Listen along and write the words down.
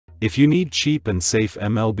If you need cheap and safe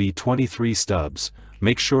MLB 23 stubs,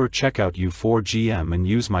 make sure check out U4GM and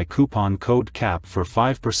use my coupon code CAP for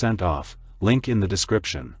 5% off, link in the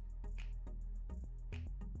description.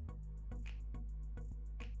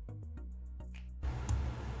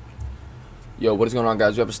 Yo, what is going on,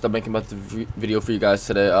 guys? We have a stub making about the video for you guys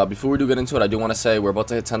today. Before we do get into it, I do want to say we're about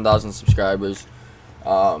to hit 10,000 subscribers.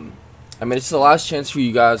 I mean, it's the last chance for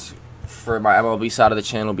you guys for my MLB side of the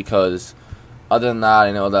channel, because other than that,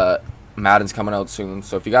 I know that Madden's coming out soon.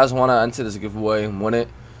 So if you guys want to enter this giveaway and win it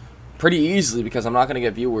pretty easily, because I'm not going to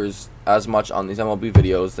get viewers as much on these MLB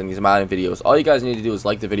videos than these Madden videos, all you guys need to do is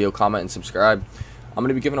like the video, comment, and subscribe. I'm going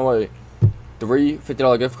to be giving away 3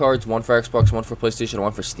 $50 gift cards, 1 for Xbox, 1 for PlayStation, and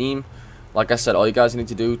 1 for Steam. Like I said, all you guys need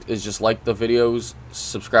to do is just like the videos,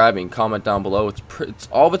 subscribe, and comment down below. It's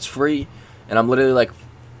all of it's free, and I'm literally like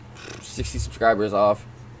 60 subscribers off.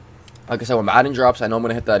 Like I said, when Madden drops, I know I'm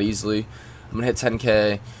gonna hit that easily. I'm gonna hit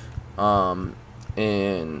 10K,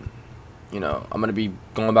 and you know, I'm gonna be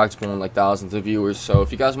going back to pulling like thousands of viewers. So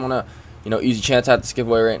if you guys wanna, you know, easy chance at this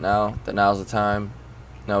giveaway right now, then now's the time.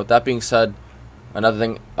 Now, with that being said, another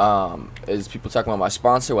thing is people talking about my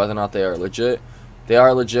sponsor, whether or not they are legit. They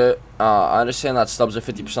are legit. I understand that stubs are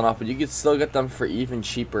 50% off, but you can still get them for even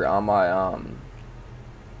cheaper on my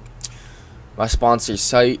my sponsor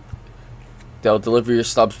site. They'll deliver your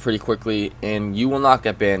stubs pretty quickly, and you will not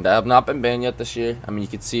get banned. I have not been banned yet this year. I mean, you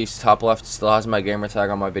can see top left still has my gamer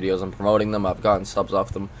tag on my videos. I'm promoting them. I've gotten stubs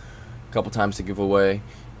off them a couple times to give away,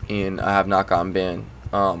 and I have not gotten banned.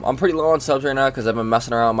 I'm pretty low on stubs right now because I've been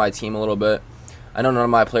messing around with my team a little bit. I know none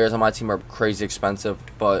of my players on my team are crazy expensive,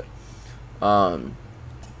 but I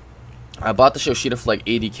bought the Shoshita for like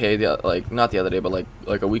 80K, like not the other day, but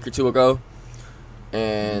like a week or two ago,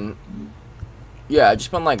 and yeah, I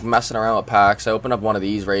just been like messing around with packs. I opened up one of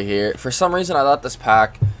these right here. For some reason, I thought this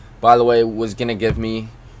pack, by the way, was gonna give me.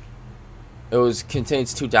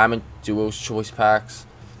 Contains 2 Diamond Duo's Choice packs.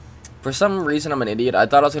 For some reason, I'm an idiot. I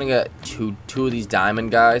thought I was gonna get two of these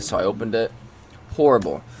Diamond guys, so I opened it.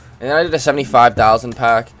 Horrible. And then I did a 75,000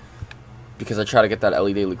 pack, because I tried to get that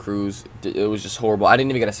Ellie Daily Cruz. It was just horrible. I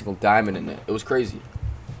didn't even get a single diamond in it. It was crazy.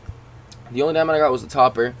 The only diamond I got was the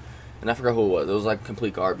topper, and I forgot who it was. It was like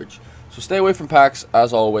complete garbage. So stay away from packs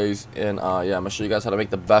as always, and yeah, I'm gonna show you guys how to make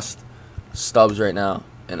the best stubs right now,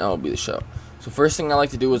 and that'll be the show. So first thing I like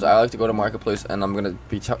to do is I like to go to Marketplace, and I'm gonna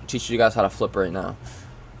be teaching you guys how to flip right now.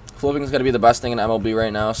 Flipping is gonna be the best thing in MLB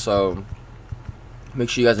right now, so make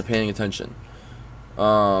sure you guys are paying attention.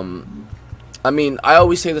 I mean, I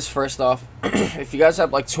always say this first off. If you guys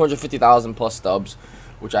have like 250,000 plus stubs,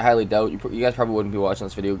 which I highly doubt, you guys probably wouldn't be watching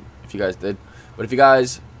this video if you guys did. But if you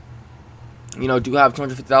guys, you know, do have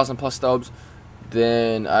 250,000 plus stubs,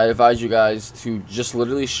 then I advise you guys to just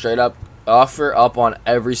literally straight up offer up on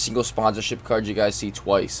every single sponsorship card you guys see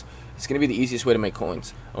twice. It's gonna be the easiest way to make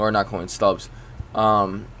coins, or not coins, stubs.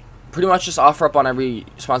 Pretty much just offer up on every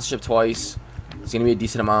sponsorship twice. It's gonna be a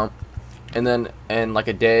decent amount, and then in like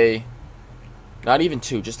a day. Not even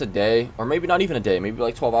 2, just a day, or maybe not even a day, maybe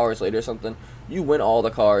like 12 hours later or something, you win all the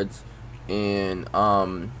cards, and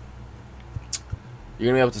you're gonna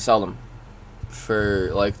be able to sell them for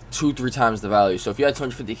like 2-3 times the value. So if you had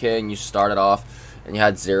 250K and you started off and you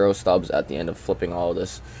had 0 stubs at the end of flipping all of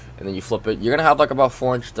this, and then you flip it, you're gonna have like about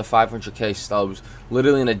 400 to 500K stubs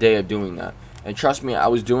literally in a day of doing that. And trust me, I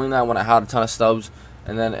was doing that when I had a ton of stubs,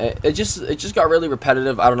 and then it just got really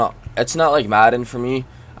repetitive. I don't know, it's not like Madden for me.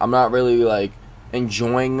 I'm not really like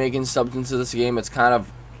enjoying making stubs into this game. It's kind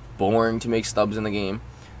of boring to make stubs in the game,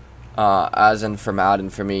 as in for Madden.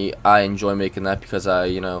 For me, I enjoy making that because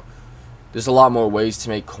you know, there's a lot more ways to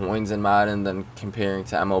make coins in Madden than comparing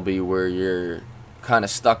to MLB, where you're kind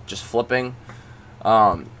of stuck just flipping.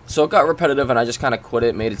 So it got repetitive, and I just kind of quit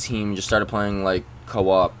it, made a team, just started playing like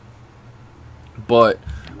co-op. But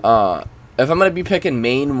if I'm gonna be picking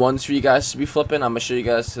main ones for you guys to be flipping, I'm gonna show you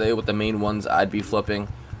guys today what the main ones I'd be flipping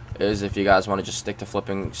is, if you guys want to just stick to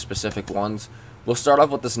flipping specific ones. We'll start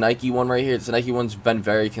off with this Nike one right here. This Nike one's been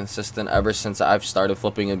very consistent ever since I've started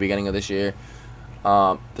flipping in the beginning of this year.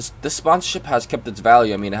 This sponsorship has kept its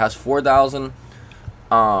value. I mean, it has 4,000.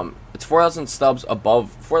 It's 4,000 stubs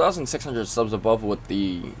above, 4,600 stubs above what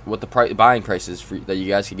the buying price is for, that you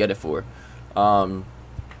guys can get it for. So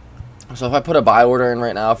if I put a buy order in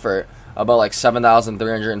right now for about like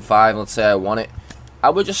 7,305, let's say I want it, I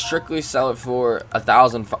would just strictly sell it for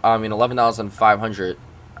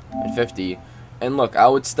 11,550, and look, I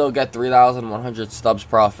would still get 3,100 stubs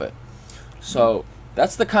profit. So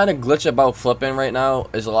that's the kind of glitch about flipping right now,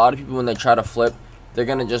 is a lot of people, when they try to flip, they're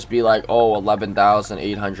gonna just be like, oh,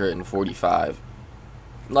 11,845.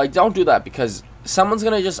 Like, don't do that, because someone's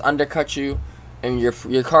gonna just undercut you, and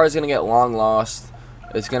your car is gonna get long lost.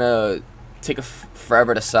 It's gonna take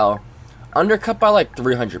forever to sell. Undercut by like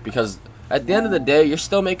 300, because at the end of the day, you're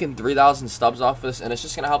still making 3,000 stubs off this, and it's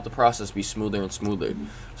just gonna help the process be smoother and smoother.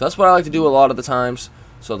 So that's what I like to do a lot of the times.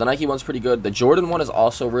 So the Nike one's pretty good. The Jordan one is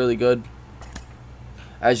also really good.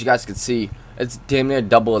 As you guys can see, it's damn near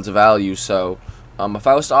double its value. So if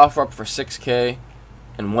I was to offer up for 6K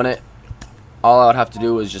and win it, all I would have to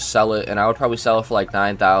do is just sell it, and I would probably sell it for like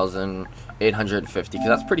 9,850, because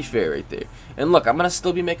that's pretty fair right there. And look, I'm gonna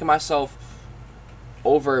still be making myself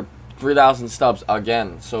over 3,000 stubs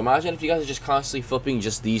again. So imagine if you guys are just constantly flipping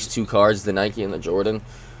just these two cards, the Nike and the Jordan.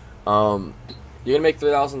 You're gonna make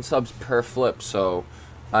 3,000 stubs per flip. So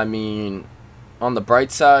I mean, on the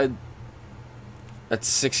bright side, that's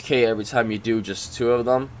 6K every time you do just two of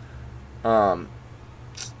them.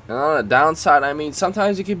 And on the downside, I mean,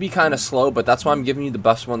 sometimes it can be kind of slow, but that's why I'm giving you the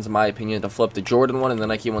best ones in my opinion to flip. The Jordan one and the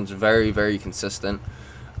Nike one's very, very consistent.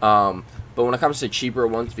 But when it comes to cheaper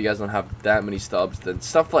ones, if you guys don't have that many stubs, then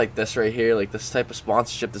stuff like this right here, like this type of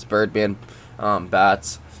sponsorship, this Birdman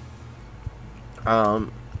bats,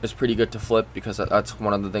 is pretty good to flip, because that's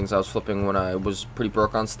one of the things I was flipping when I was pretty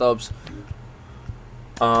broke on stubs.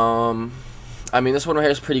 I mean, this one right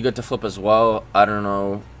here is pretty good to flip as well. I don't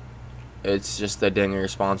know. It's just a dinger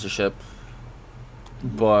sponsorship.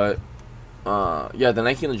 But, yeah, the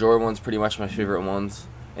Nike and the Jordan one's pretty much my favorite ones.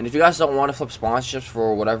 And if you guys don't want to flip sponsorships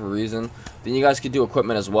for whatever reason, then you guys could do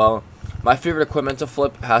equipment as well. My favorite equipment to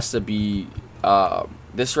flip has to be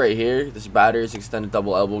this right here. This batteries extended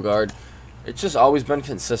double elbow guard. It's just always been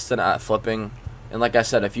consistent at flipping. And like I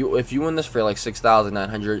said, if you win this for like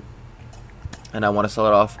 6,900 and I want to sell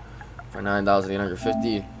it off for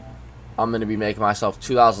 9,850, I'm going to be making myself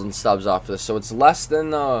 2,000 stubs off this. So it's less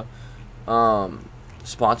than the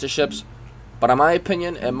sponsorships, but in my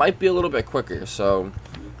opinion, it might be a little bit quicker. So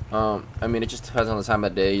I mean, it just depends on the time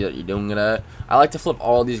of day that you're doing it at. I like to flip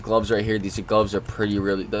all these gloves right here. These gloves are pretty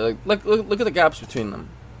really, look at the gaps between them.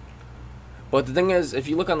 But the thing is, if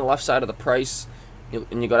you look on the left side of the price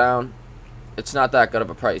and you go down, it's not that good of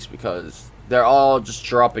a price, because they're all just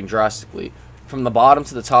dropping drastically. From the bottom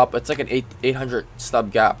to the top, it's like an 800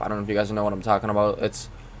 stub gap. I don't know if you guys know what I'm talking about. It's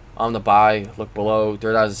on the buy, look below,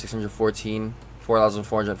 3,614,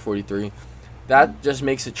 4,443. That just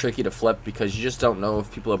makes it tricky to flip, because you just don't know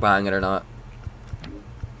if people are buying it or not.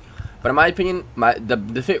 But in my opinion, my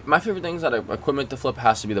favorite things out of equipment to flip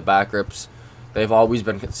has to be the back grips. They've always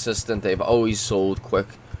been consistent. They've always sold quick.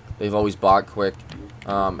 They've always bought quick.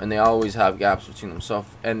 And they always have gaps between them. So,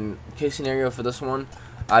 in case scenario for this one,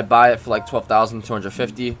 I'd buy it for like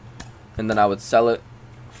 12,250, and then I would sell it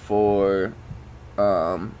for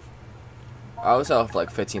I would sell it for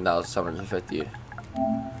like 15,750,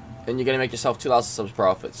 and you're gonna make yourself 2,000 subs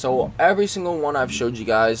profit. So every single one I've showed you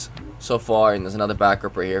guys so far, and there's another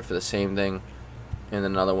backup right here for the same thing, and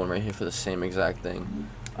then another one right here for the same exact thing.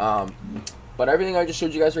 But everything I just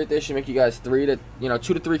showed you guys right there should make you guys 2 to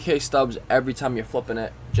 3K stubs every time you're flipping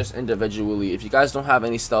it, just individually. If you guys don't have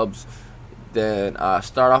any stubs, then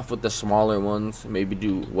start off with the smaller ones. Maybe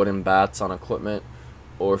do wooden bats on equipment,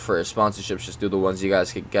 or for sponsorships, just do the ones you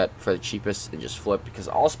guys could get for the cheapest and just flip, because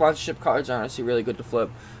all sponsorship cards are honestly really good to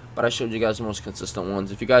flip. But I showed you guys the most consistent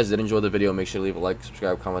ones. If you guys did enjoy the video, make sure to leave a like,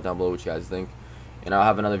 subscribe, comment down below what you guys think, and I'll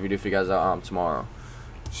have another video for you guys out tomorrow,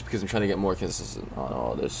 just because I'm trying to get more consistent on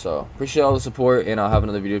all this. So appreciate all the support, and I'll have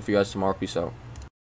another video for you guys tomorrow. Peace out.